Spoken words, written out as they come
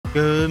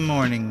Good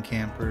morning,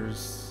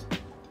 campers.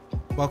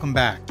 Welcome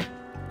back.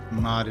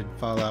 Modded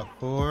Fallout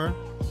 4.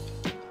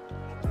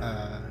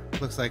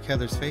 Looks like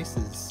Heather's face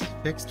is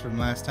fixed from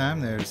last time.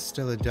 There's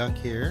still a duck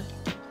here.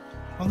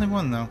 Only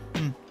one, though.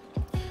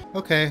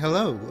 Okay,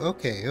 hello.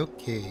 Okay.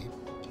 Okay,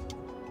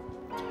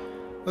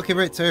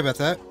 right. Sorry about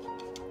that.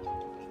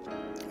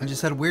 I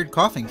just had a weird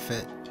coughing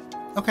fit.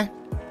 Okay,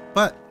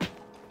 but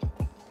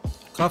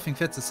coughing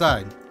fits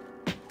aside,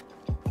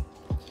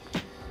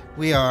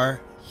 we are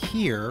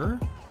here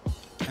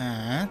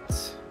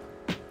at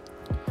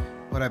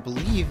what I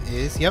believe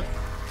is, yep,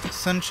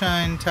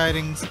 Sunshine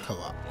Tidings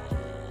Co-op.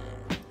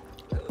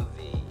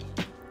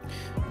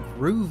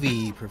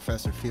 Groovy,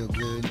 Professor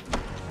Feelgood.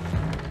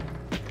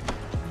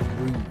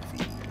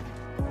 Groovy.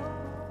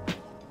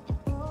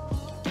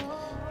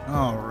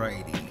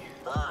 Alrighty.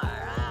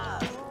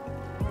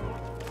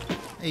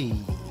 Hey.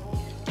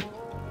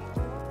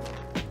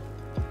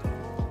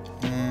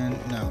 And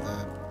no,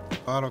 the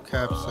bottle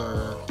caps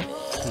are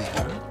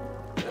here.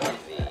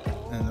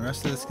 And the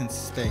rest of this can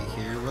stay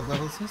here. What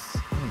level is this?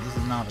 Oh, this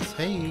is novice.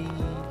 Hey!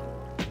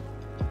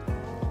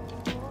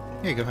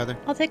 Here you go, Heather.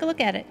 I'll take a look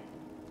at it.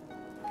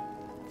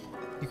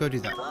 You go do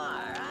that.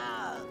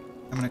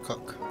 I'm gonna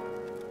cook.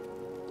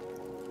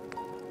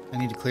 I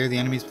need to clear the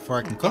enemies before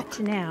I can cook?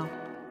 Gotcha now.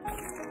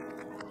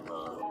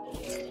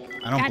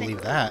 I don't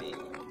believe that.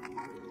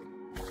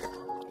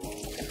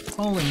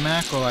 Holy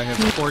mackerel, I have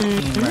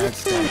 14 rad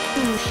stacks.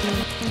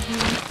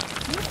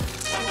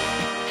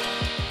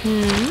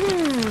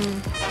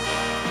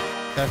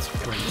 That's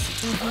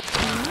crazy. Look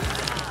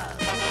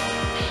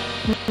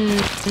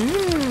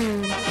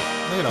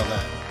at all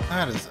that.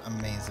 That is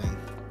amazing.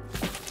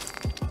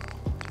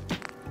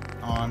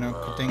 Aw,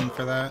 no ding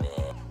for that.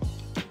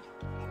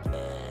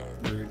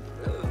 Rude.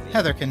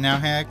 Heather can now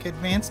hack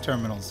advanced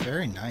terminals.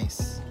 Very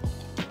nice.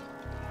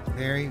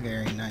 Very,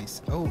 very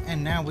nice. Oh,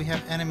 and now we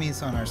have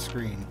enemies on our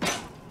screen.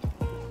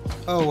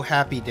 Oh,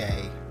 happy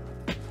day.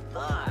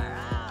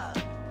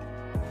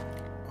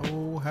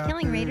 Oh, happy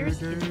Killing raiders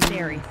day. is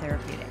very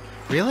therapeutic.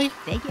 Really?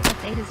 They get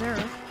what they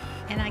deserve,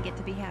 and I get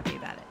to be happy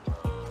about it.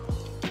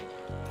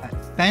 That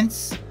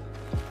fence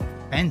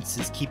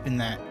is keeping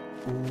that.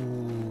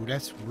 Ooh,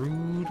 that's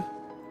rude.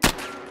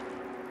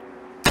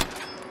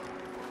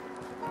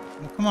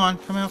 Well, come on,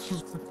 come out from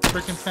the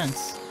freaking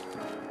fence.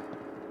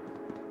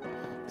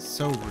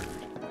 So rude.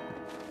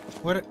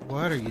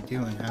 What are you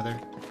doing, Heather?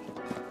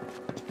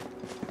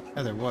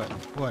 Heather, what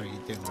are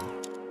you doing?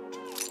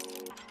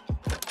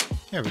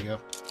 There we go.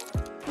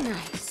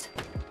 Nice.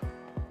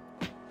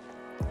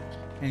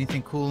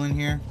 Anything cool in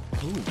here?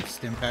 Ooh,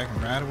 stim pack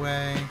and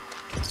Radaway.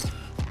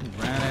 Ooh,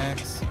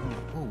 Radax.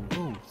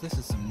 Ooh, this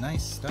is some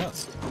nice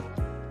stuff.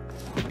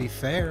 To be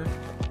fair.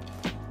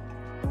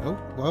 Oh,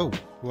 whoa.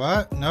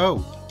 What?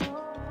 No.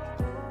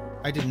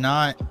 I did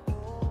not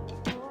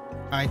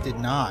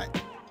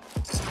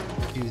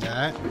do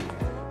that.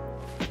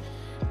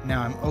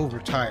 Now I'm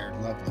overtired.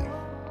 Lovely.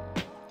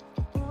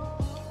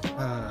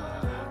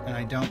 And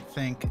I don't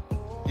think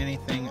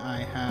anything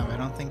I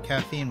don't think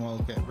caffeine will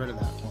get rid of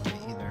that for me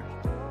either.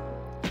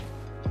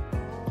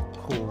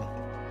 Cool.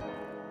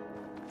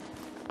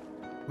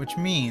 Which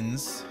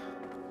means...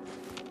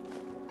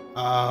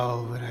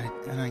 Oh, but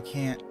I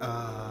can't...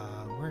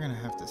 we're gonna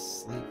have to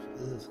sleep.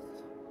 Ugh.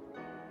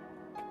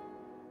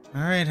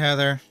 Alright,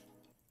 Heather.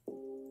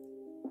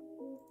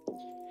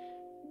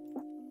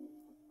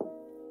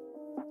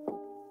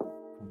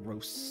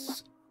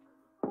 Gross.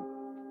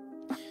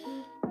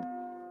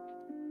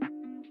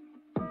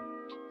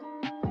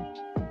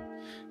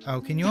 Oh,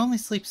 can you only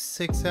sleep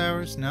 6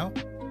 hours? No?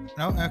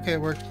 No? Okay,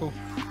 it worked. Cool.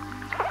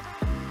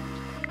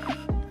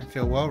 I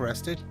feel well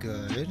rested.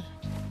 Good.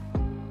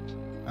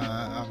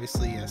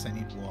 Obviously, yes, I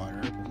need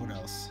water, but what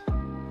else?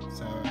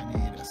 So I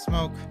need a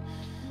smoke,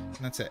 and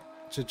that's it.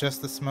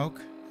 Just the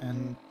smoke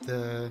and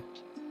the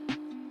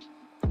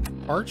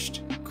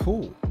parched?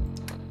 Cool.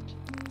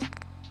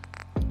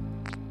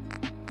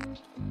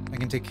 I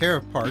can take care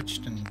of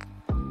parched, and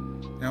I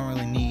don't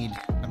really need...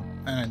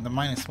 the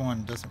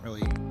 -1 doesn't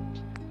really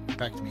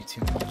affect me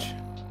too much.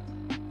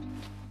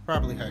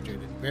 Properly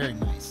hydrated. Very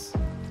nice.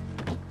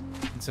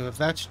 And so if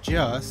that's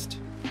just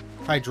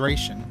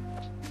hydration,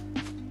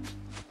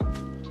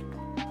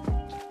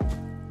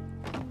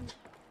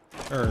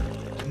 or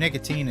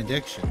nicotine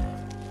addiction.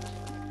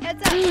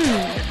 Heads up!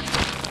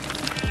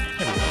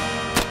 There we go.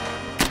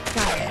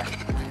 Got it.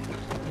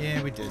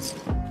 Yeah, we did.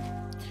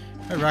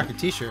 I rock a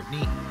t-shirt.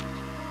 Neat.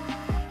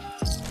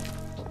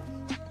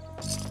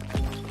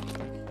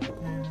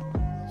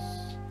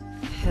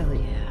 Hell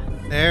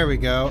yeah. There we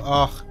go.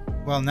 Oh,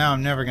 well, now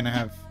I'm never gonna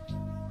have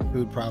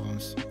food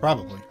problems.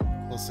 Probably.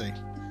 We'll see.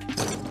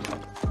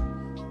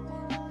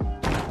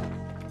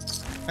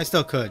 I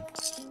still could,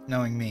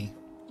 knowing me.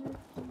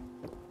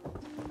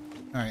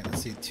 Alright,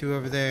 let's see. 2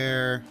 over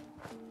there.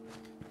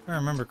 If I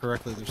remember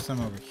correctly, there's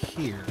some over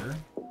here.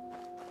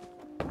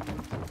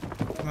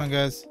 Come on,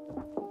 guys.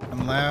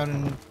 I'm loud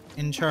and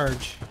in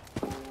charge.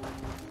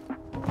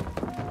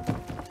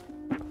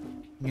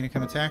 You gonna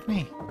come attack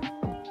me?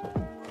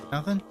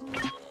 Nothing?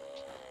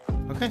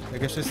 Okay, I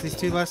guess just these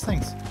two last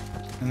things.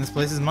 And this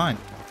place is mine.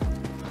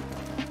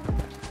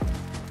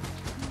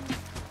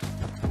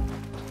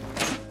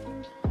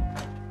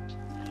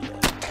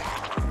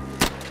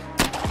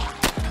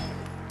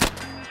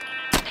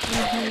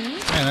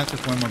 Man, that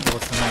took one more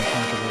bullet than I was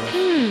comfortable with.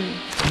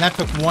 And that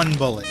took one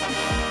bullet.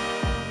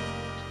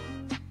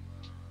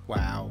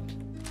 Wow.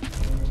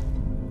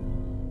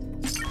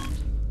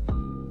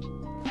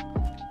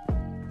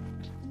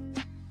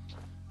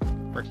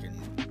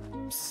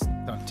 Frickin'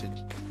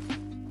 stunted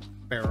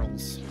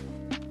barrels.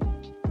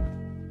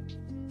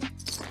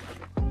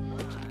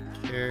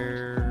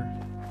 Care.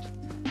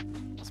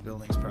 This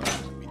building's probably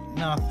gonna be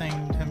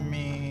nothing to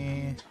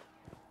me.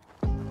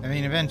 I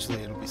mean,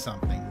 eventually it'll be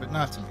something, but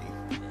not to me.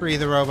 Free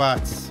the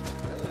robots.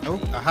 Oh,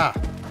 aha.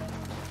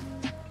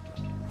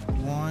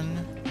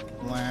 One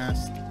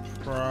last,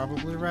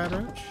 probably rat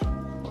roach.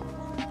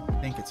 I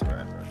think it's a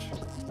rat roach.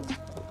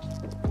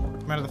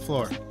 Come out of the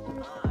floor.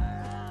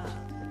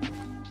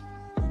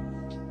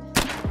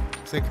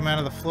 Say come out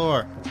of the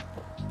floor.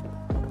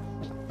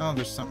 Oh,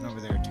 there's something over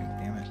there too.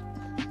 Damn it.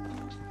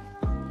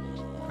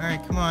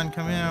 Alright, come on,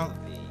 come out.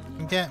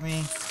 Come get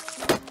me.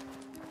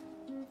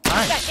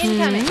 Hi. Got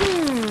incoming.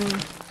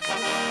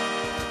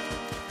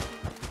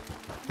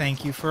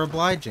 Thank you for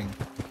obliging.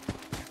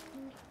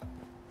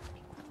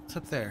 What's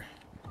up there?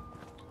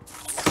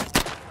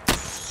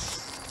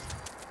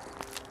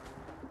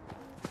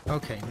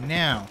 Okay,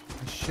 now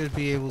I should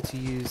be able to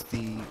use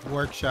the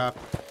workshop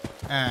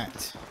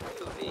at...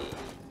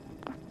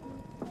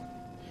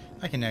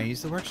 I can now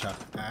use the workshop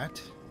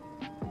at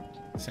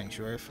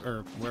Sanctuary,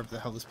 or wherever the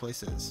hell this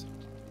place is.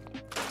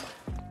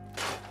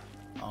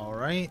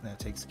 Alright, that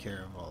takes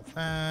care of all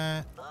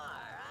that.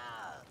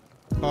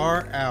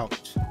 Far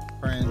out,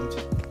 friend.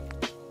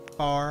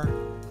 Far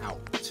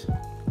out.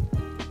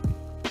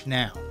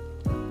 Now.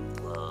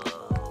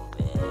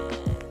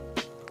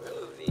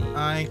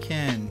 I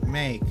can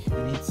make.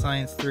 I need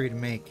Science 3 to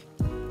make.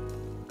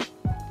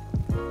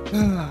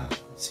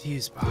 Let's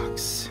fuse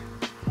box.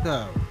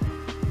 So.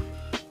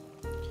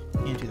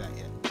 Can't do that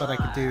yet. But I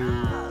could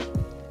do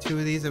 2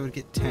 of these, I would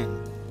get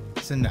 10.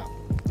 So no.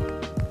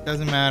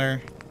 Doesn't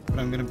matter. But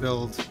I'm gonna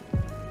build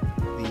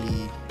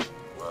the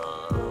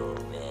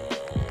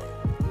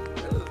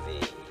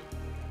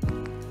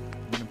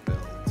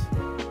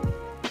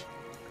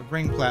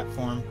ring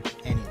platform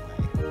anyway.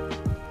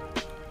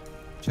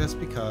 Just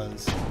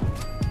because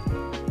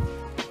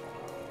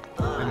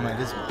I might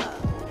as well.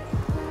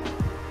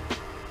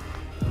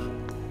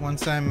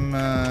 Once I'm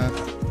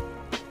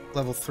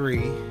level 3.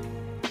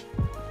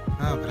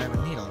 Oh, but I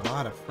would need a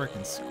lot of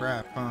frickin'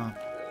 scrap, huh?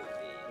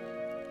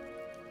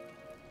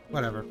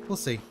 Whatever, we'll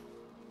see.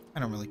 I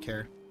don't really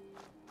care.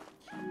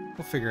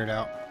 We'll figure it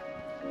out.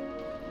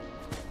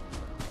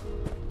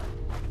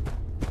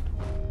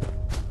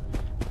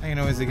 I can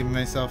always give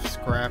myself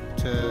scrap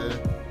to...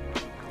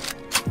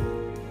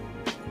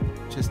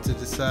 just to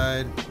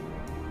decide.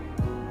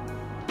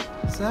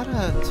 Is that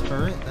a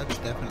turret? That's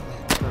definitely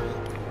a turret.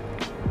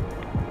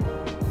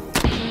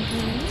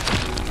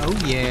 Oh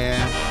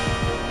yeah!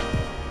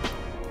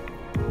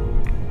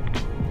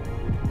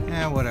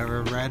 Yeah,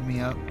 whatever. Rad me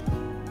up.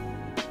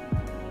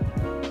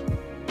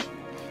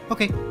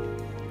 Okay.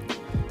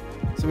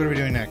 So what are we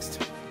doing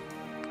next?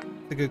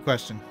 It's a good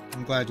question.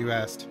 I'm glad you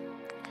asked.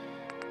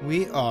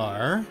 We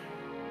are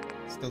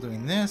still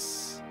doing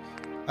this.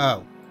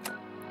 Oh,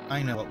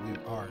 I know what we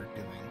are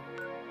doing.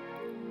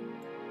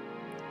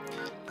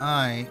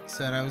 I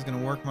said I was going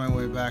to work my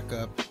way back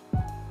up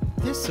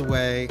this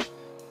way,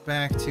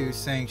 back to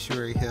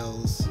Sanctuary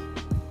Hills.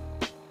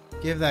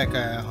 Give that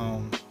guy a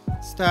home.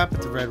 Stop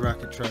at the Red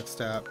Rocket truck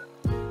stop.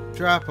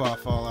 Drop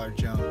off all our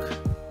junk.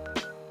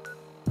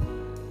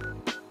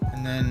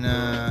 And then,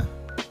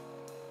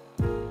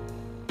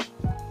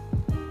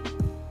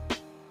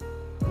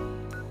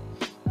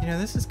 you know,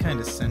 this is kind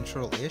of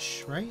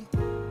central-ish, right?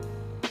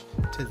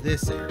 To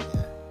this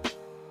area.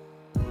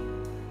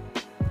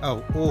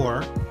 Oh,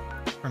 or,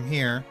 from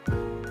here,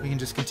 we can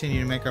just continue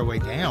to make our way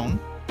down.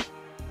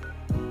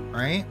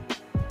 Right?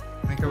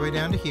 Make our way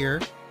down to here.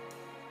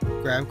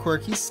 Grab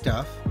Quirky's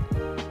stuff.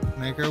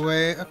 Make our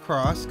way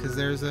across, because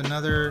there's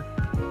another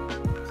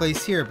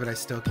place here, but I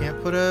still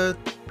can't put a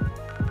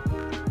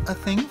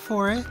thing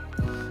for it.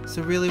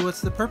 So really, what's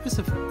the purpose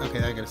of... Okay,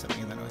 I gotta stop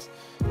making that noise.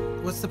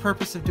 What's the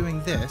purpose of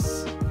doing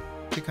this?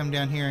 To come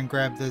down here and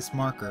grab this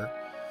marker,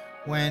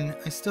 when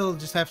I still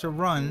just have to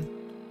run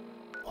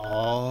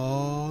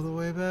all the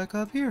way back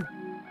up here.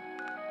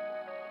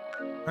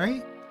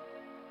 Right?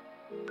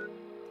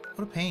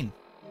 What a pain.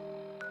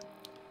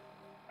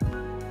 I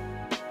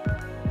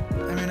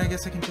mean, I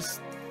guess I can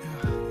just...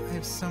 I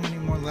have so many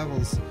more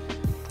levels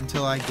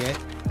until I get...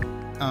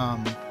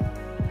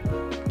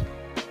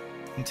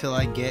 until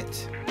I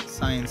get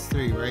Science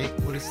 3, right?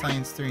 What does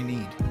Science 3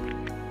 need?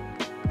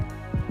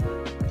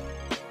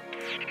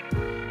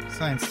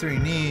 Science 3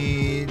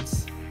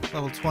 needs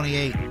level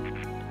 28.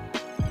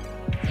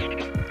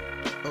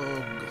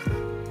 Oh.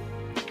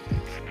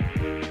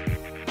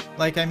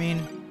 Like, I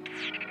mean,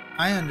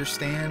 I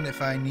understand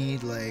if I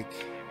need, like,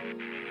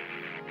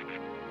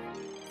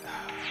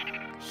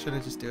 Should I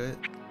just do it?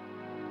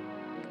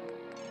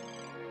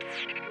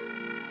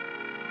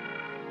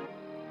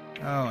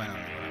 Oh, I don't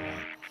know what I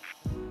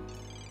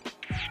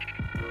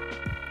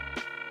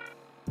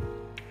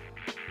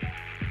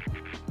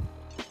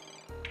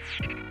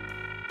want.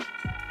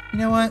 You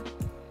know what?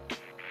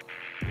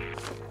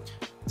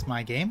 It's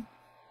my game.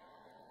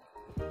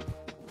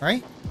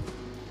 Right?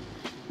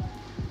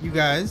 You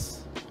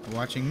guys are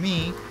watching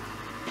me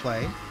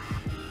play.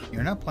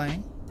 You're not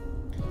playing.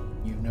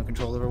 You have no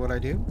control over what I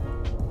do.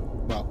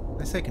 Well,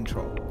 I say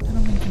control. I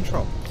don't mean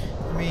control.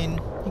 I mean,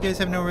 you guys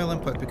have no real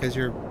input because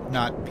you're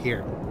not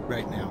here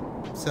right now.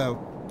 So,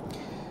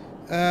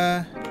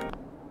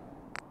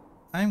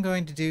 I'm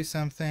going to do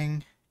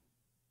something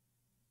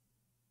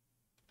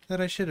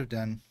that I should have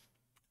done.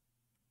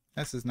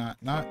 This is no.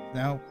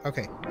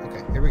 Okay,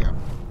 here we go.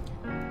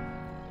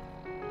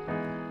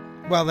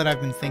 Well, that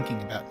I've been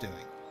thinking about doing.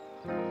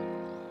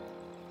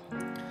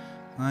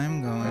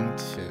 I'm going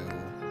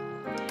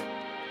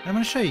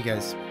to show you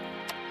guys.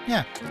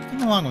 Yeah,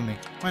 come along with me.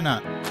 Why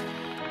not?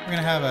 We're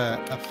gonna have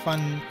a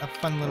fun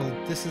little.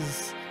 This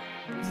is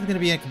gonna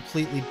be a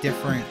completely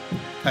different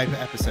type of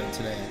episode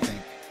today, I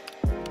think.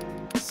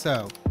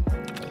 So,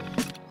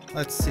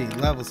 let's see.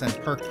 Levels and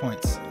perk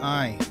points.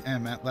 I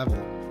am at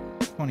level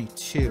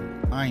 22.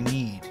 I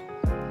need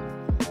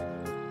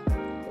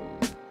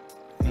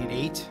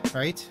 8,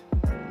 right?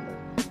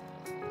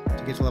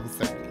 To get to level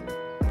 30.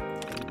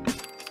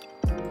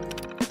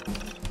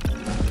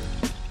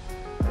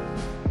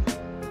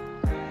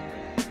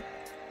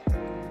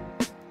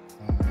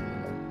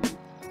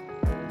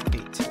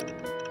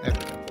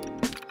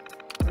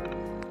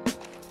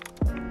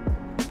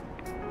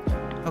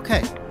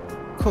 Okay,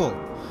 cool.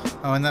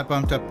 Oh, and that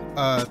bumped up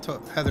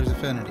Heather's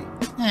affinity.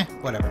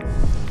 Whatever.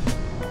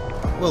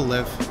 We'll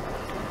live.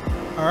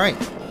 Alright,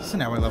 so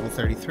now we're level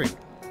 33.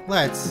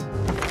 Let's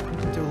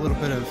do a little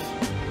bit of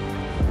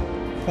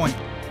point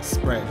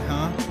spread,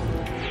 huh?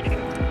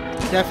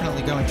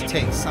 Definitely going to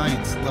take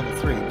science level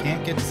 3.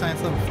 Can't get to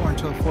science level 4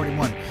 until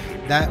 41.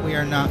 That we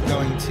are not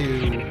going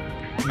to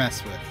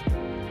mess with.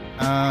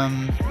 I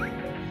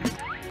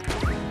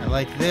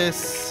like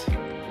this.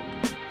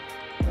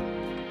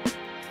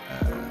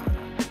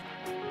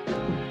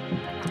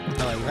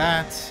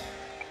 That.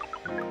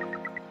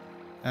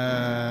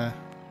 Yeah,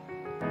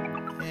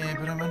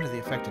 but I'm under the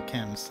effect of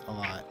chems a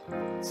lot.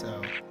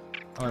 So,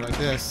 I like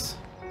this.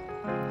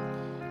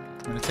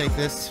 I'm gonna take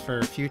this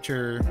for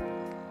future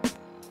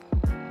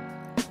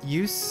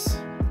use.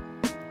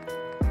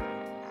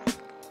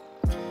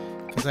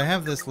 Because I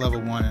have this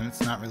level 1 and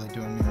it's not really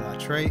doing me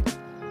much, right?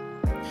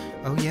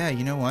 Oh yeah,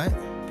 you know what?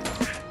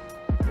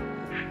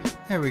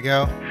 There we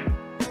go.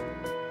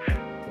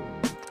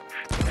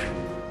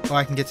 Oh,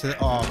 I can get to the...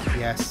 Oh,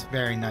 yes.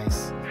 Very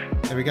nice.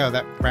 There we go.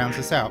 That rounds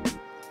us out.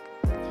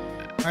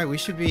 Alright, we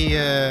should be,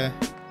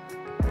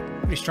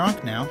 pretty strong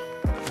now.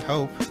 I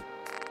hope.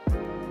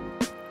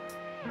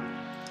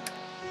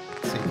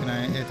 Let's see, can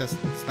I...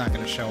 It's not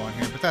going to show on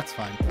here, but that's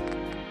fine.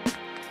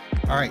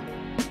 Alright.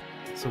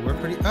 So we're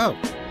pretty... Oh!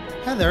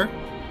 Heather!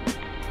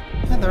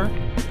 Heather!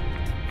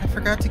 I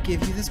forgot to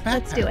give you this backpack.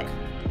 Let's do it.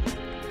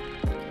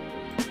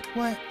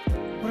 What?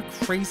 What a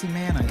crazy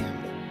man I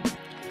am.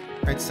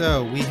 Alright,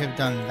 so we have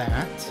done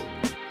that.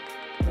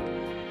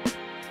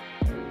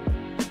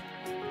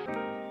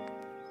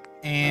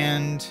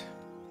 And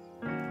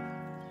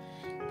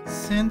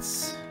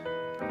since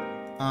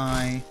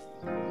I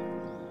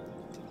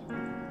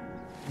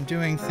am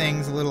doing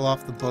things a little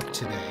off the book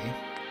today,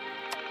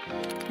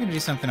 I'm going to do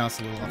something else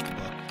a little off the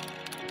book.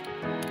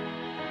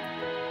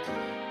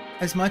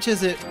 As much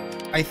as it,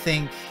 I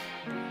think,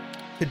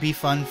 could be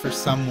fun for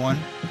someone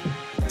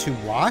to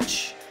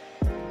watch,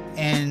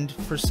 and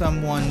for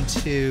someone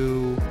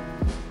to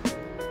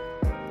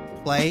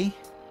play,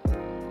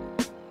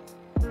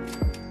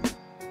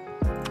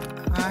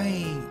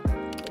 I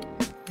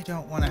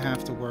don't want to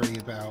have to worry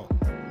about...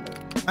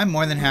 I'm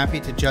more than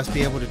happy to just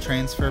be able to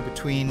transfer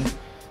between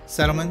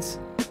settlements,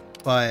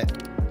 but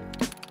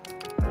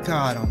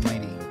God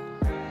almighty.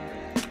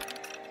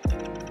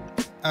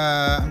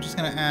 I'm just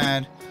going to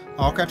add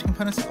all crafting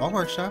components to all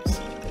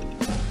workshops.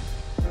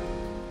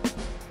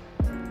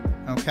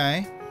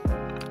 Okay.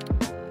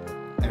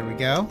 There we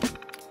go.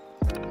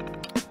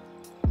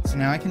 So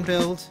now I can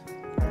build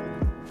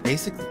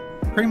basically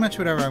pretty much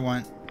whatever I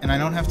want, and I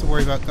don't have to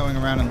worry about going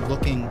around and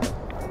looking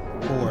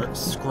for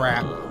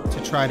scrap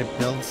to try to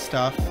build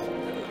stuff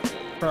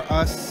for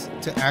us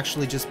to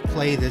actually just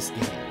play this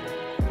game.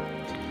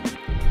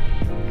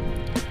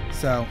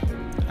 So,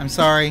 I'm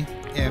sorry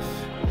if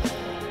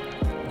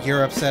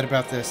you're upset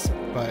about this,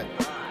 but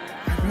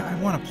I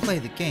want to play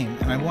the game,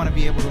 and I want to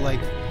be able to, like,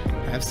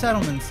 have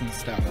settlements and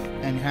stuff,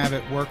 and have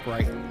it work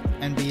right,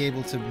 and be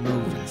able to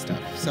move and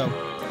stuff. So,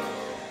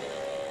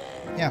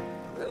 yeah,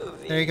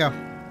 there you go.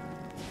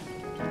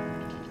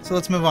 So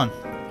let's move on.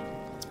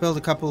 Let's build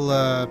a couple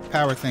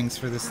power things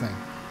for this thing.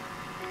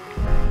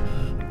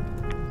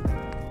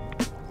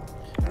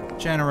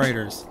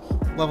 Generators.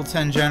 Level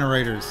 10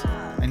 generators.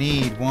 I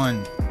need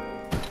 1,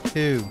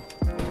 2,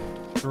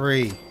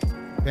 3.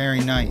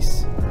 Very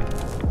nice.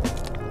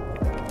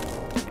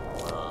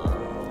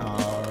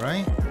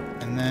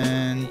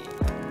 then...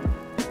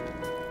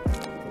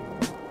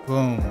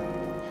 Boom.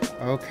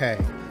 Okay.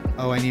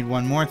 Oh, I need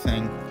one more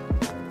thing.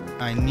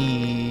 I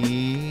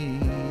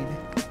need...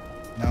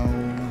 No.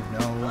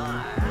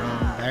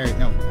 Barry,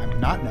 no. I'm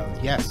not no.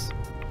 Yes.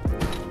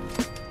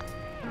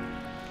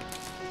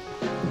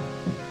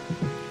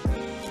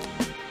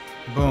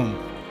 Boom.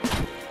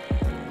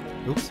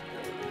 Oops.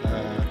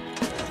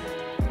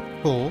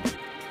 Cool.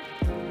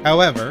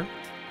 However,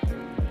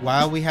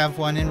 while we have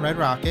one in Red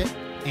Rocket,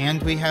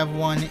 and we have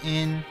one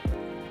in,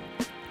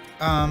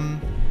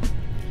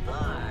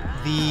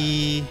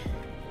 the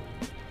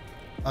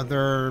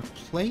other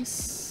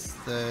place,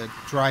 the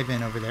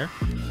drive-in over there,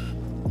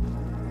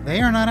 they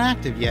are not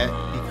active yet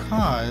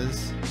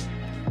because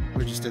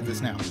we just did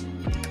this now.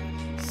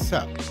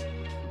 So,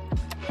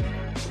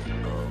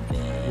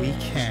 we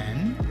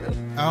can...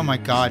 Oh my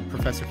god,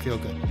 Professor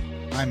Feelgood.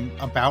 I'm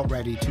about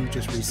ready to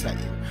just reset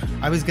you.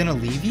 I was gonna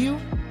leave you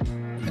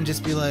and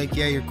just be like,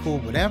 yeah, you're cool,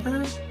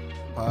 whatever,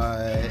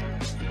 but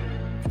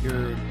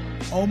you're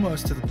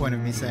almost to the point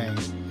of me saying,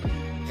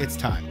 it's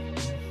time.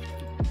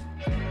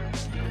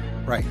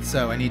 Right,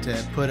 so I need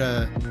to put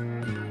a...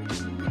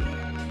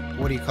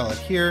 What do you call it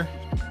here?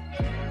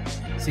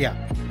 So yeah,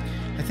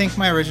 I think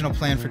my original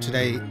plan for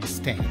today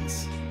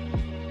stands.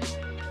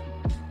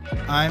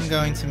 I'm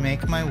going to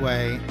make my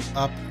way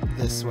up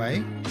this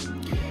way.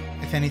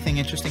 If anything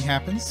interesting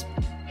happens,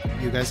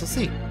 you guys will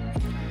see.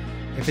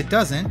 If it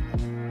doesn't,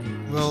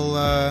 we'll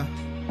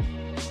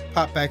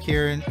pop back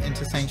here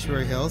into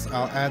Sanctuary Hills.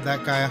 I'll add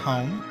that guy a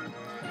home.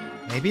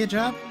 Maybe a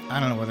job? I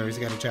don't know whether he's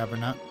got a job or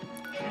not.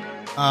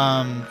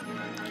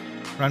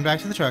 Run back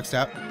to the truck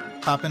stop,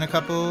 pop in a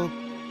couple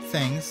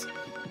things,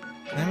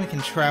 then we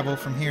can travel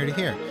from here to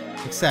here.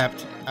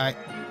 Except,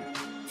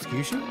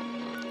 excuse you?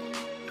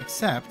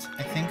 Except,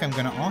 I think I'm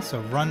going to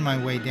also run my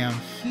way down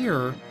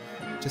here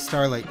to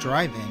Starlight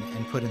Drive-In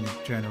and put in the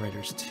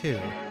generators too.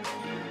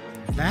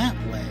 That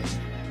way,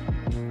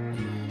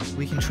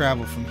 we can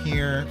travel from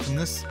here,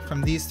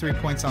 from these 3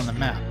 points on the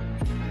map.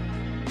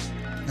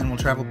 Then we'll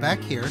travel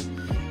back here,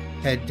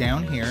 head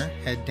down here,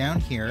 head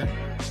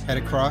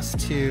across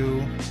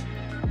to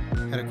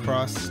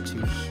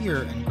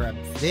here and grab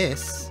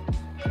this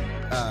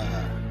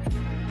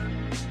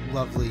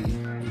lovely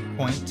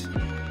point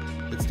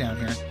that's down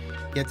here.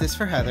 Get this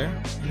for Heather,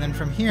 and then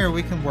from here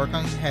we can work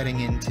on heading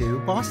into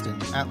Boston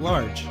at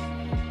large.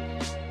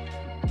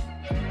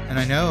 And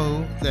I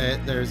know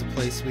that there's a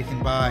place we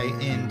can buy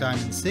in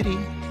Diamond City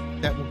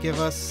that will give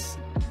us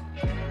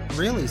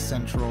really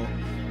central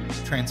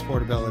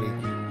transportability.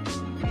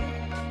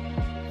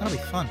 That'll be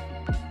fun.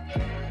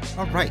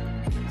 Alright,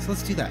 so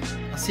let's do that.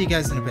 I'll see you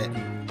guys in a bit.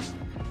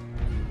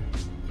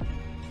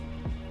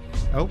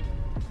 Oh.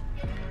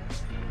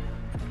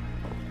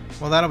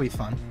 Well, that'll be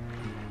fun.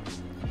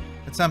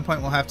 At some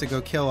point, we'll have to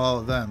go kill all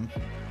of them.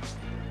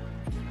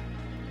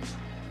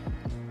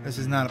 This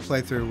is not a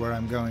playthrough where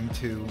I'm going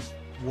to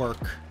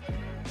work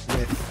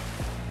with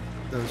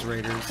those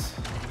raiders.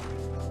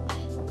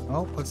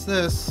 Oh, what's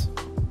this?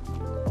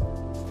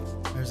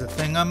 There's a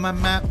thing on my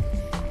map.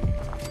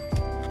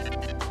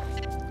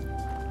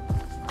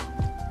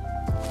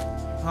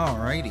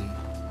 Alrighty.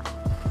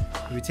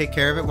 Do we take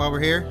care of it while we're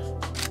here?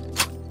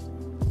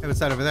 Hey, what's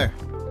that over there?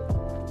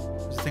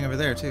 There's a thing over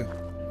there, too.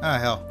 Ah,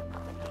 hell.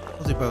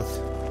 We'll do both.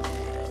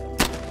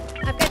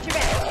 I've got your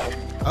back.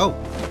 Oh,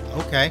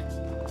 okay.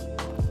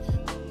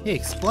 He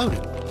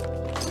exploded.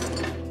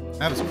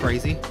 That was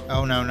crazy.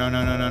 Oh, no.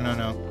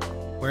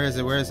 Where is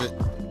it?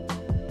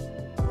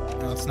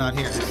 No, it's not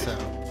here, so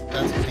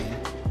that's a pain.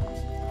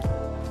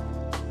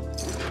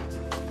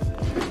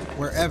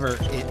 Wherever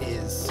it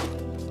is.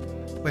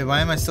 Wait, why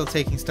am I still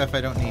taking stuff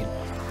I don't need?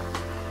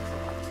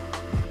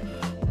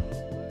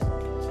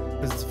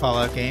 Because it's a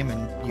Fallout game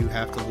and you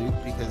have to loot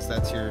because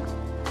that's your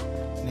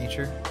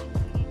nature.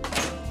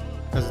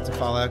 Because it's a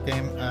Fallout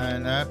game.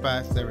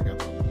 There we go.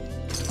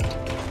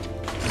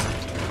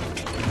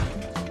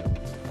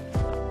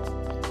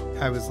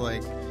 I was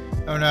like,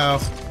 oh no,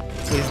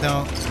 please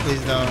don't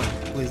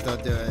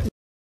do it.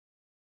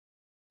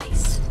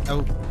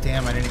 Oh,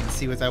 damn, I didn't even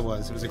see what that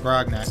was. It was a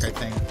Grognak, I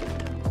think.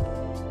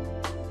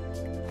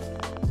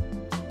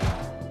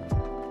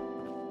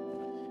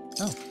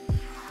 Oh,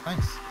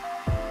 nice.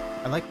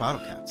 I like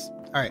bottle caps.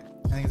 Alright,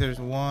 I think there's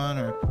one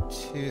or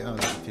two. Oh,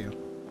 there's a few.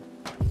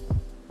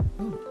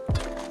 Ooh.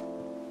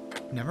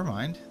 Never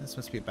mind. This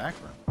must be a back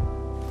room.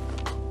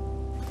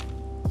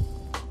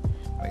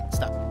 Wait,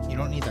 stop. You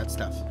don't need that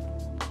stuff.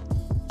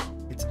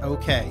 It's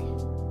okay.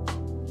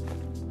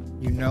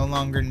 You no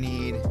longer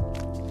need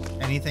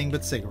anything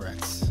but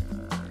cigarettes.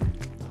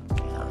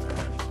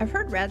 I've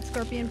heard rad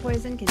scorpion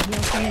poison can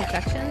heal some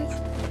infections,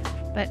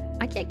 but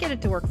I can't get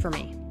it to work for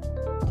me.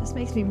 It just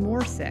makes me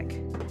more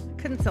sick.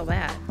 Couldn't sell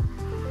that.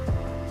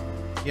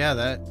 Yeah,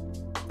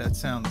 that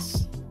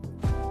sounds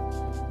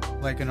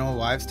like an old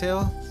wives'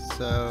 tale.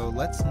 So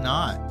let's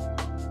not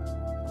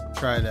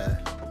try to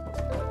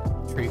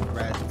treat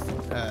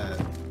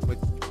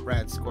with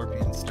rad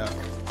scorpion stuff.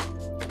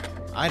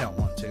 I don't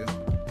want to.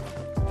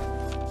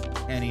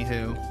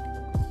 Anywho.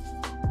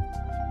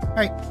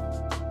 Alright,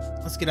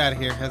 Let's get out of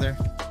here, Heather.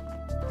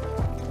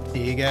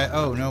 You got...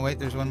 Oh, no, wait,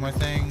 there's one more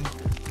thing.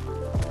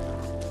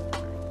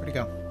 Where'd he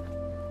go?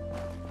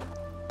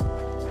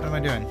 What am I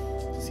doing?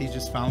 Is he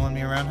just following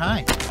me around?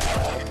 Hi!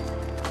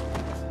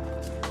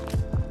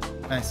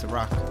 Nice, a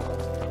rock.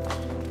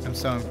 I'm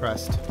so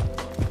impressed.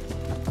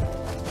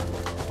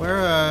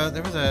 Where,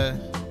 there was a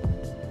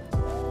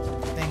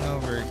thing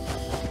over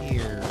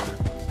here.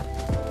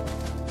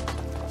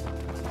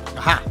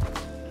 Aha!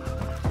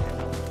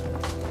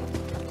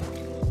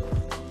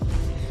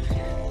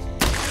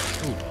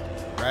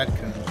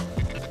 Radcoon.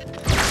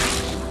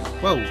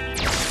 Whoa!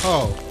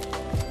 Oh!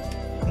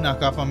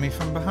 Snuck up on me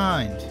from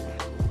behind.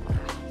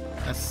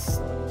 That's...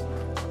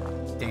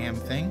 damn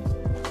thing.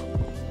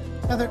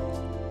 Heather!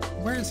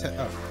 Where is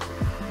Heather? Oh.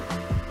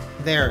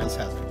 There is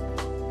Heather.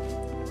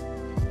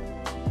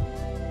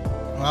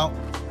 Well,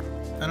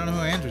 I don't know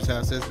who Andrew's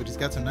house is, but he's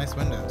got some nice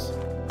windows.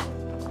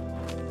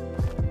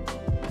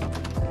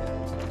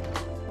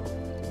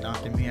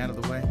 Knocking me out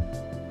of the way.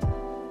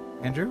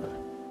 Andrew?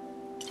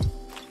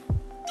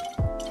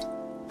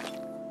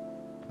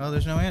 Well,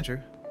 there's no Andrew.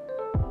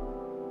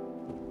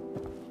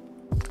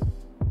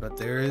 But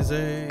there is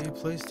a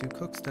place to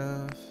cook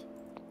stuff.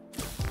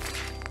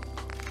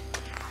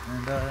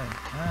 And I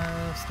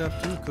have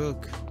stuff to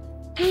cook.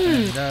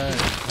 And I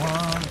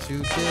want to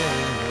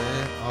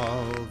get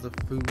all the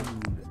food.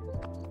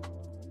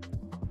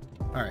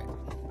 Alright.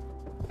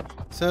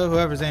 So,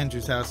 whoever's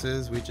Andrew's house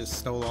is, we just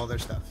stole all their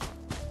stuff.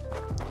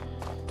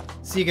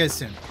 See you guys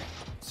soon.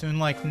 Soon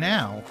like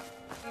now?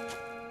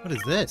 What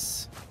is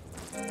this?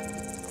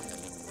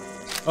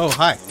 Oh,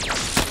 hi.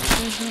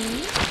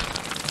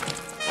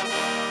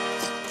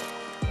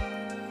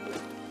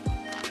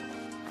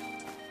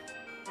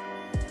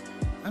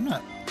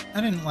 I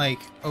didn't like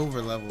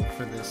over level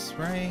for this,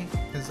 right?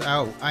 Because,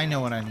 oh, I know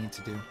what I need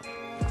to do.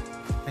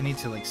 I need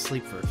to like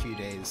sleep for a few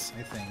days,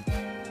 I think,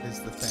 is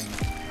the thing.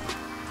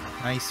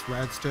 Nice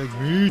radstag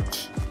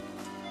meat.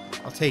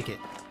 I'll take it.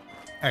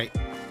 Alright.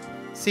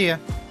 See ya.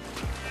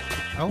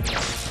 Oh.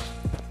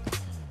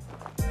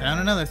 Found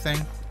another thing.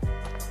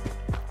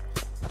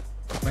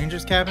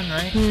 Ranger's cabin,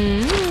 right?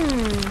 Yeah.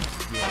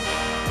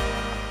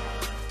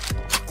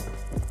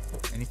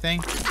 Anything?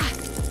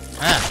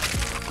 Ah!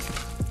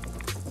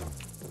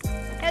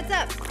 Heads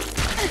up!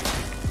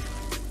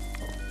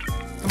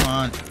 Come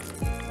on.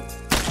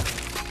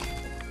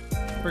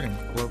 Friggin'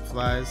 globe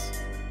flies.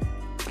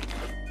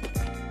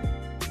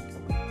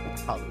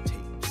 Hollow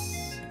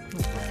tapes.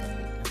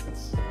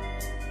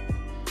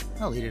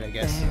 I'll eat it, I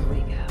guess. There we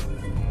go.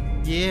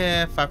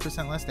 Yeah,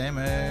 5% less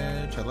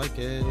damage. I like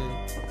it.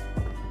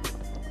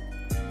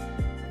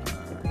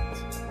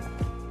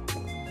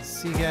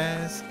 See you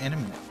guys in a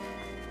minute.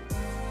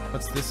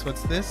 What's this?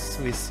 What's this?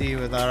 We see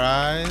with our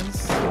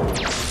eyes.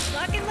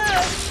 Lock and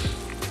load.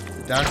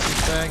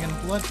 Doctor's bag and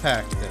blood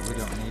pack that we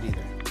don't need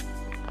either.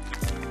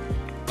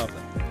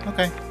 Lovely.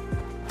 Okay.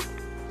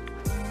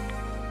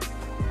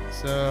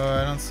 So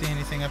I don't see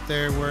anything up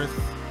there worth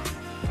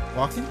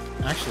walking.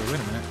 Actually,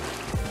 wait a minute.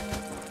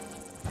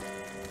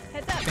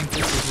 Heads up. I think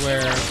this is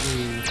where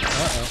we.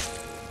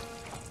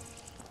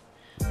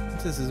 I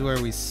think this is where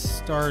we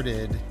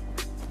started.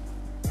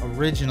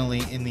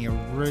 Originally in the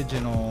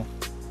original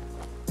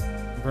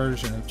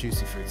version of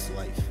Juicy Fruit's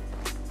life,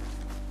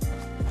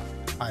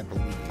 I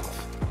believe.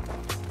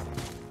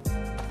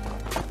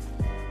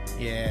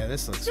 Yeah,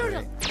 this looks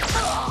great.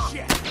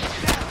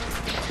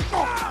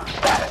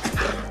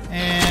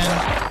 And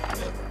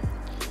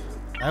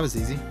that was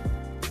easy.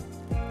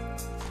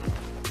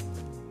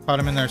 Caught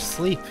him in their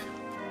sleep.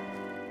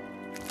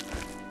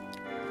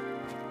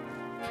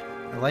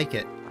 I like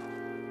it.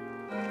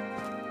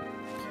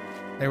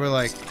 They were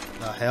like,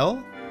 the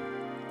hell?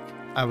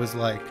 I was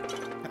like,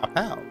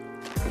 pow.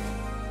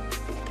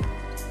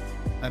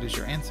 That is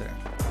your answer.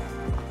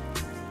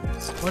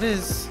 What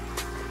is...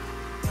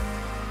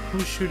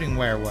 Who's shooting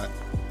where what?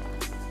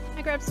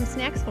 I grabbed some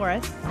snacks for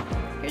us.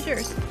 Here's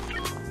yours.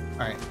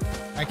 Alright.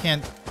 I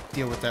can't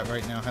deal with that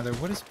right now, Heather.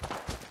 What is...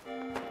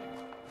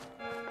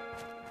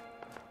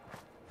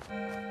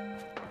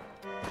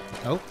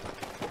 Nope.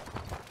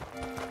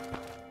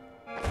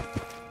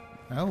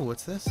 Oh,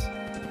 what's this?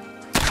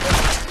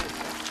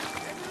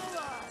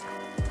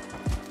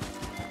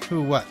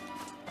 Who, what?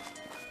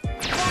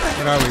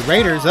 What are we?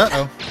 Raiders?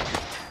 Uh-oh.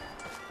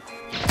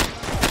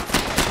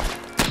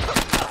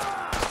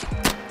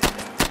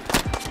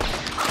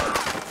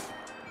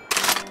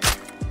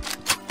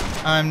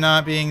 I'm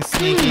not being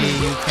sneaky.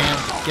 You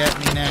can't get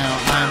me now.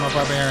 I'm a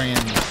barbarian.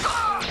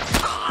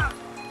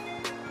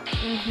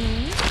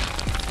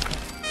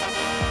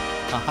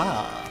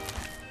 Haha.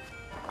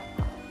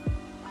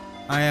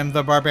 I am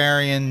the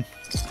barbarian.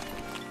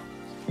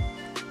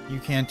 You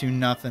can't do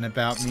nothing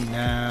about me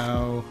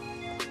now.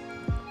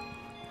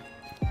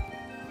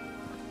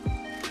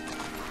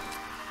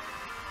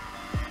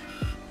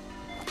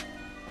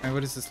 Alright,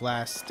 what is this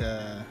last,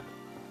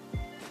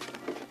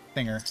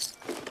 thinger?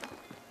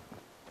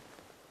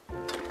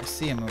 I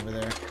see him over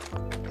there.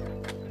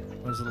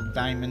 What is a little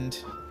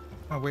diamond?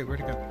 Oh, wait, where'd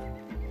it go?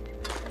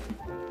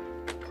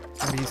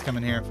 Maybe he's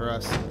coming here for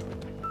us.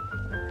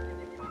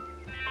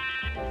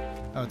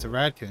 Oh, it's a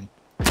raccoon.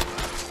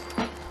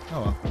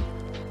 Oh well.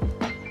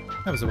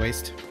 That was a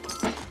waste.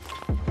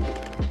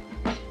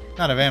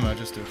 Not of ammo,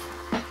 just of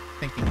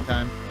thinking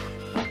time.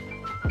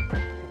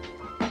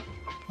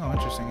 Oh,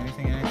 interesting.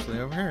 Anything actually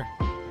over here?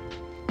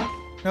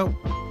 Nope.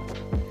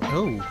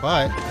 Oh,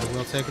 but I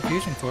will take a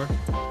fusion core.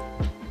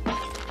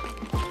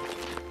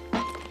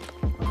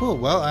 Cool.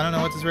 Well, I don't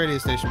know what this radio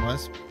station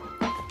was.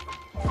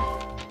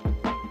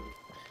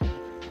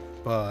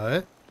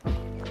 But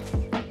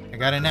I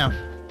got it now.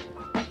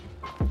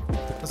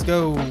 Let's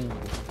go.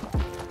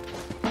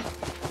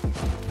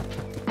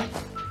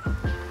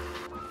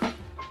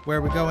 Where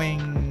are we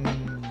going?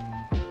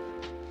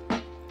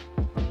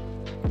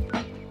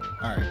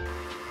 Alright.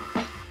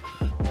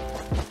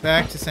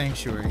 Back to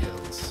Sanctuary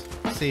Hills.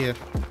 See ya.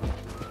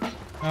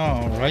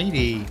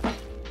 Alrighty.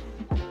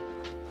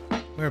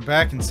 We're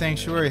back in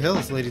Sanctuary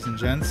Hills, ladies and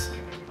gents.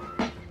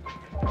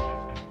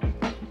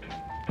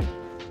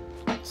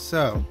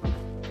 So,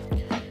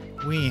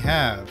 we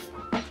have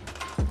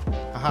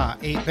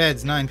 8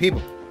 beds, 9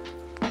 people.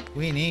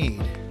 We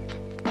need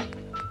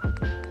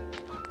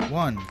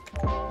 1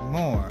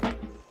 more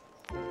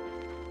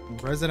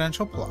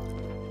residential plot.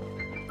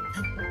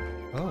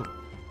 Oh.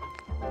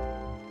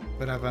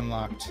 But I've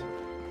unlocked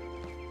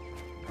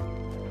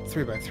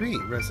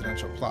 3x3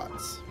 residential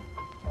plots.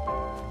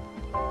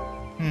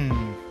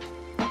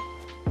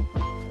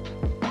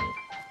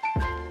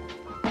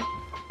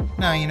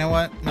 No, you know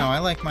what? No, I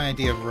like my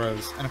idea of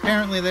rows. And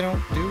apparently they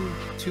don't do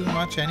too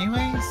much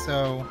anyway,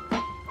 so...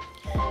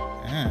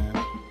 Yeah.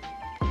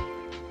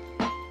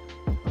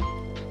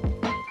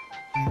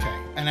 Okay,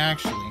 and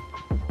actually,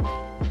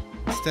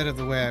 instead of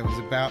the way I was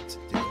about to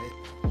do it,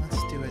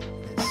 let's do it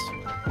this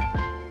way.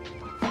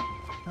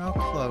 How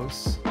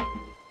close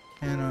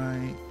can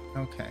I...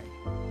 Okay.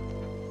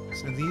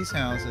 So these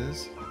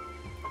houses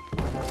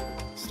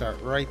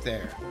start right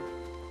there.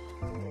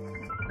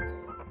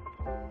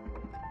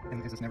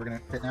 And is this never gonna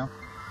fit now?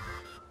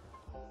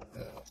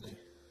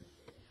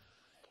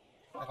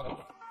 I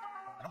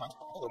don't mind.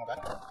 A little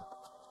back.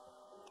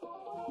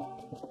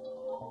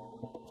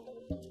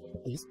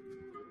 Please.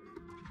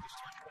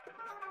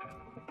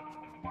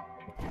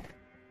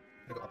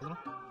 Go up a little.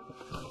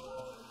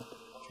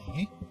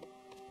 Okay.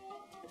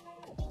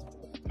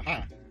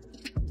 Aha.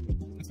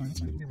 That's fine, that's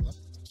fine. Here we go.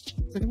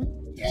 Second one?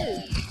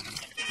 Yeah.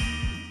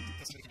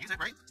 Guess we can use it,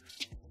 right?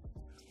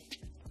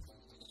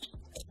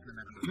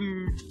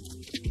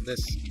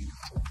 This.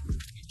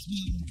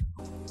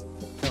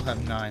 They'll have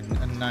a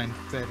 9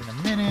 bed in a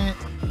minute.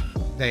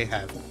 They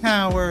have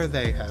power,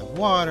 they have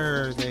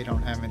water, they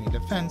don't have any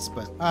defense,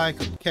 but I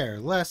could care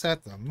less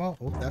at the moment.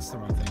 Oh, that's the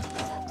wrong thing.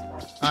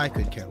 I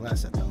could care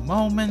less at the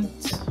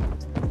moment.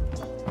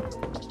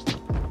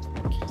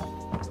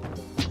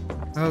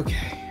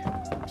 Okay.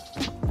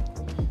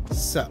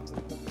 So.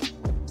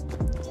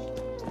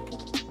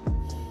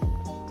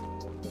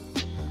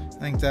 I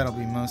think that'll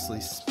be mostly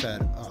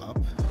sped up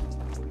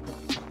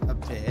a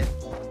bit.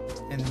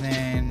 And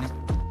then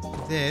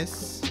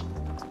this,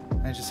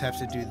 I just have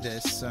to do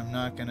this, so I'm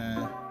not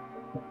gonna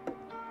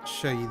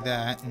show you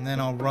that. And then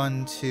I'll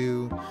run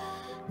to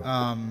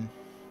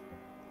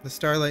the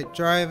Starlight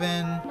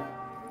Drive-In,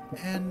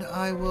 and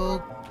I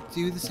will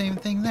do the same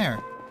thing there.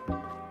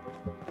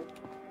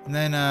 And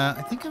then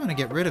I think I'm gonna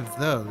get rid of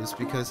those,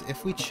 because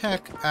if we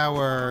check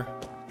our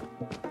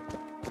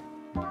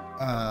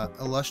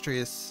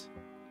illustrious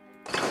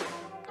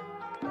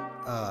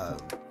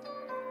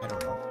I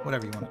don't know,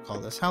 whatever you want to call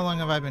this. How long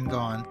have I been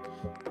gone?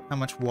 How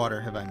much water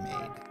have I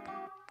made?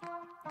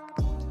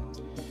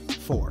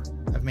 4.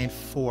 I've made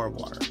 4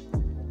 water.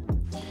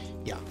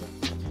 Yeah.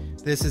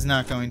 This is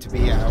not going to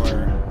be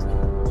our...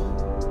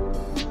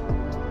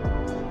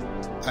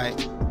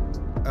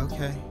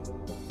 Okay.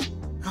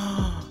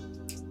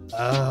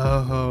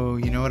 Oh,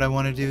 you know what I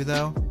want to do,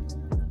 though?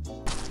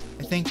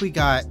 I think we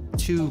got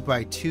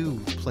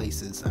 2x2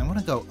 places. I want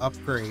to go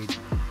upgrade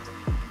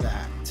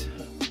that.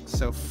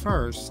 So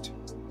first...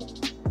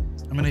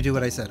 I'm going to do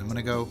what I said. I'm going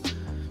to go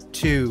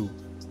to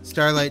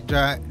Starlight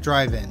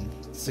Drive-In.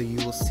 So you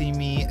will see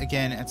me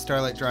again at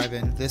Starlight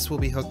Drive-In. This will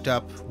be hooked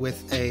up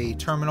with a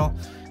terminal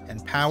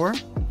and power.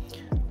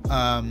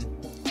 And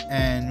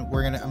I'm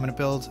going to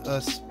build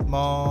a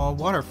small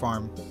water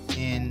farm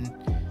in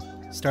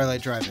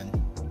Starlight Drive-In.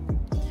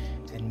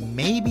 And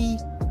maybe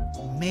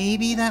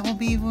that will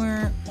be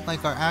where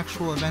like our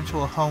actual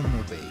eventual home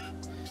will be.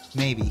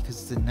 Maybe,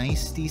 because it's a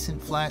nice,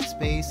 decent flat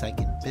space I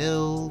can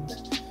build.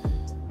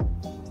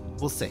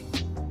 We'll see.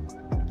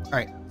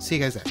 Alright, see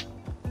you guys there.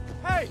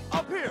 Hey,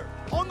 up here,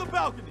 on the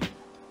balcony.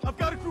 I've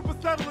got a group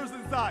of settlers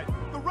inside.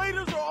 The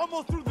raiders are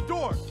almost through the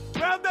door.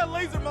 Grab that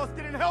laser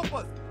musket and help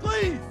us,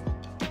 please!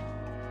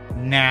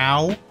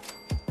 Now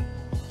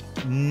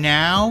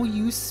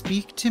you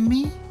speak to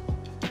me?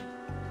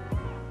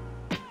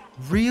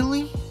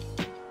 Really?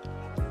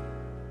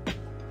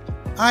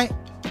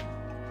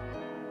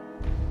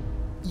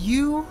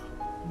 You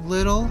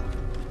little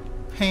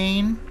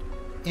pain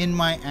in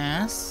my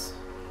ass?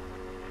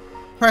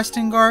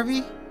 Preston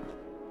Garvey?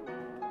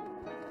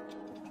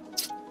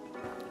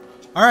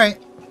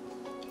 Alright.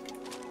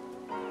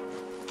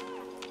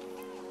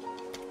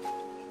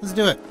 Let's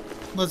do it.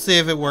 Let's see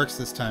if it works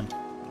this time.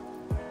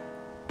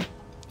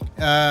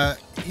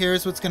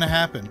 Here's what's gonna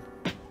happen.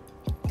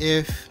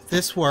 If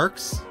this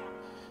works,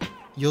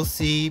 you'll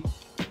see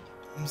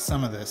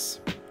some of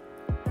this.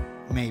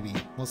 Maybe.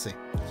 We'll see.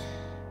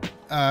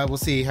 We'll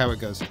see how it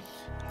goes.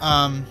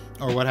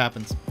 Or what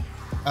happens.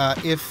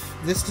 If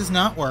this does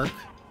not work,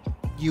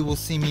 you will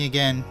see me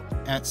again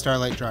at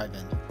Starlight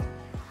Drive-In.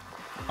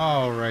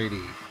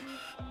 Alrighty.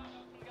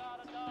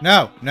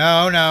 No,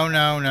 no, no,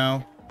 no,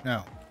 no,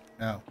 no,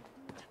 no.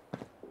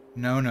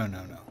 No, no,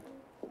 no, no.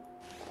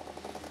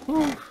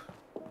 Whew.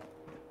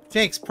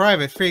 Jake's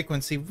private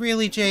frequency.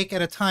 Really, Jake,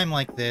 at a time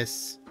like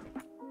this?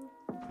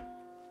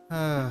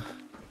 Hell.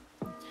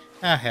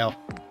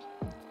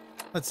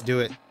 Let's do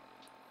it.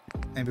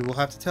 Maybe we'll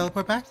have to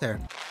teleport back there.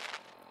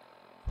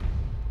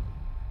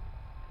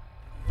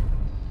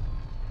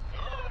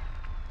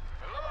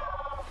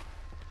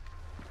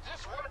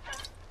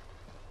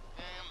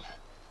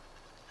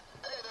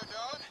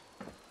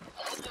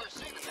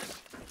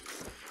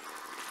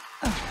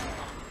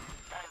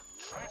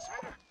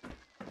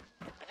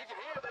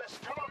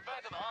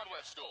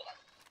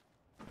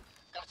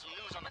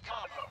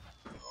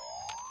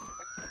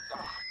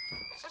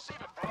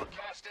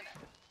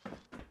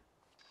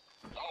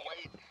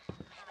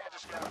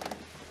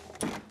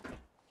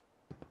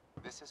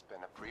 This has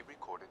been a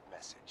pre-recorded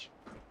message.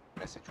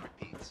 Message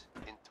repeats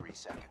in 3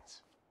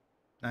 seconds.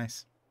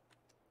 Nice.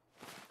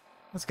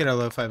 Let's get our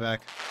lo-fi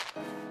back.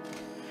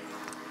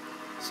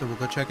 So we'll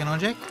go check in on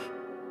Jake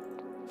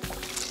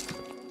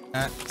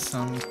at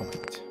some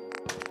point.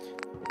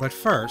 But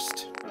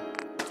first...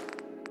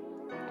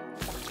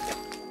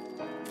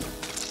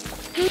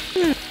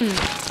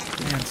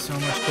 Man, so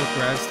much cooked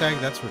radstag,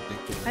 that's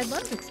ridiculous. I'd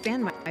love to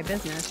expand my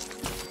business.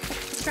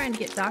 Just trying to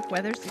get Doc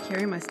Weathers to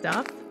carry my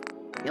stuff.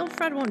 The old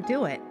Fred won't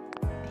do it.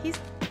 He's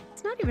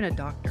not even a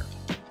doctor.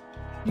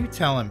 You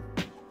tell him.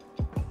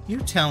 You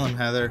tell him,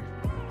 Heather.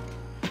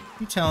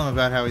 You tell him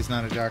about how he's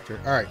not a doctor.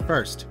 Alright,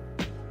 first.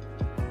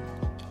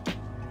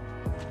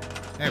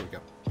 There we go.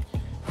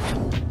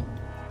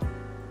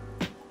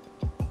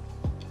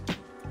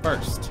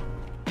 First.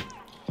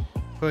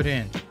 Put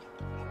in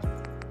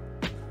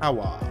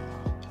power.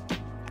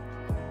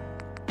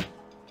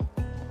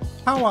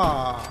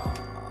 Power.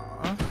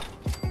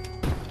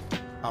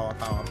 Power,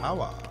 power,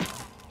 power.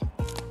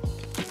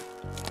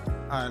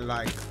 I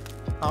like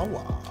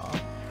power.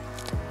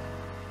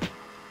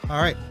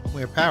 Alright,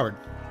 we're powered.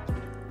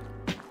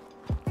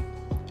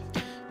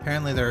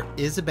 Apparently there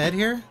is a bed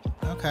here.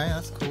 Okay,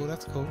 that's cool,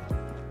 that's cool.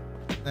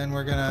 Then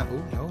we're gonna...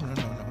 Oh, no, no, no,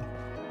 no.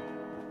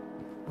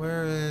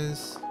 Where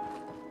is...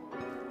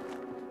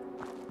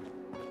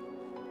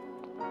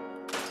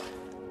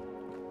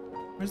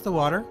 Where's the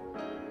water?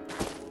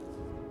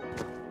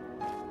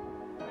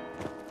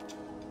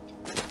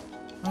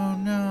 Oh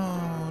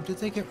no, did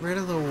they get rid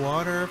of the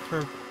water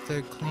for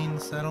the Clean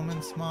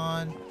Settlements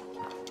mod?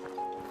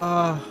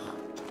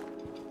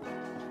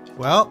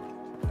 Well,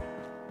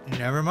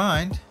 never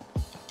mind.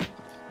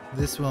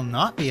 This will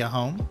not be a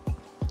home.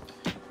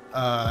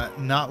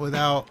 Not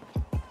without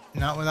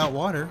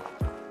water.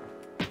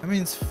 That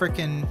means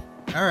frickin'...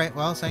 Alright,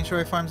 well,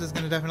 Sanctuary Farms is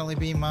gonna definitely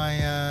be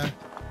my,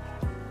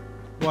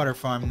 water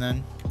farm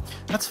then.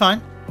 That's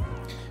fine.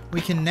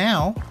 We can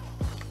now...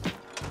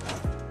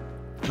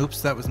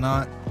 Oops, that was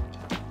not...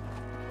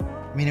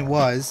 I mean, it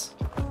was.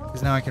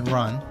 Because now I can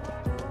run.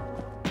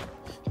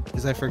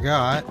 Because I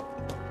forgot.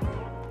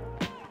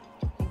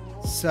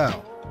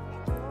 So.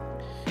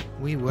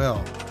 We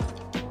will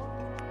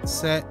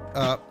set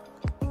up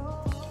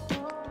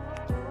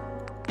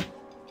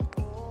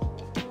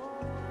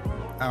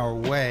our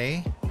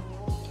way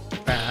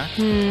back.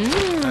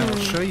 I will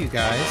show you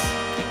guys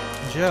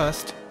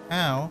just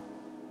how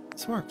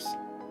this works.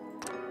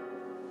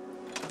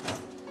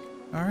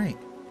 Alright.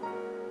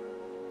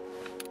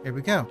 Here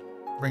we go.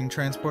 Ring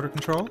transporter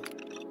control.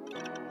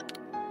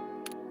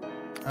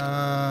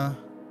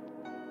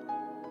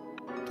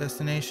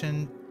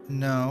 Destination,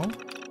 no.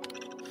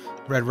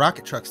 Red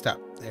rocket truck stop.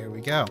 There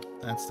we go.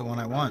 That's the one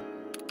I want.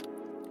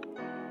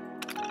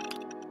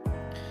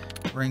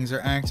 Rings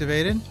are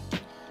activated.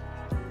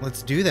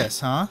 Let's do this,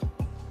 huh?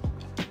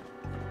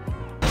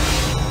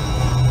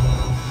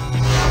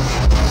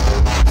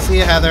 See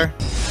ya, Heather.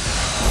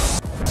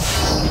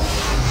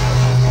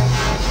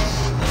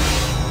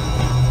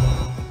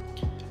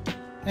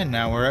 And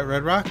now we're at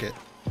Red Rocket.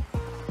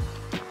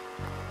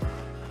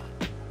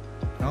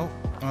 Oh,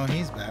 well,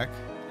 he's back.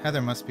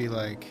 Heather must be,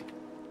 like,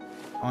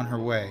 on her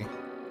way.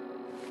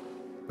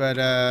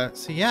 But,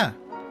 so yeah.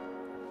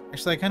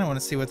 Actually, I kind of want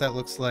to see what that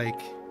looks like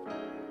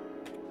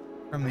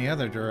from the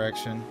other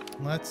direction.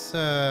 Let's, you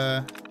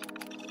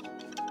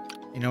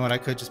know what? I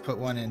could just put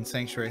one in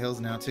Sanctuary Hills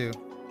now, too.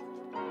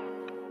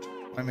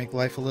 Might make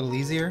life a little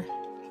easier.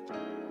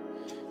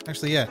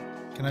 Actually, yeah.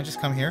 Can I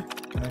just come here?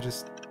 Can I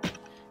just...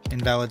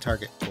 Invalid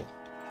target. Cool.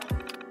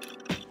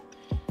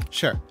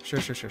 Sure.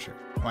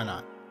 Why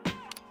not?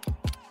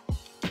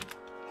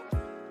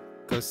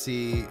 Go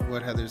see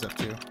what Heather's up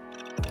to.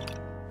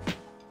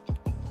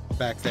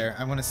 back there.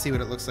 I want to see what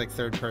it looks like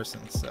third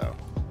person, so...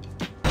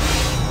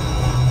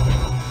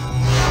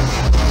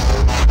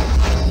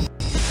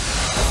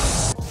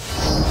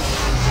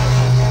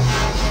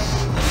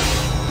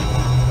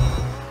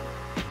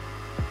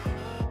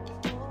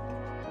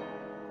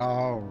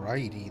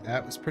 Alrighty,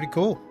 that was pretty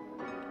cool.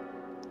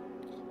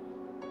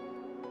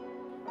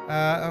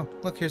 Oh,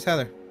 look, here's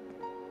Heather.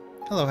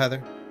 Hello,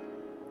 Heather.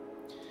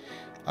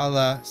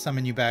 I'll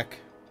summon you back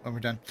when we're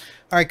done.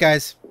 Alright,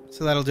 guys,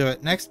 so that'll do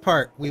it. Next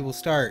part, we will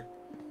start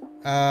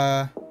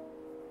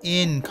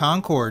in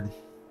Concord.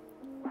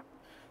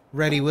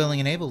 Ready, willing,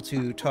 and able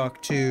to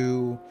talk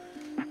to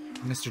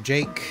Mr.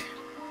 Jake.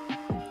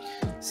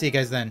 See you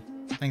guys then.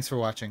 Thanks for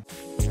watching.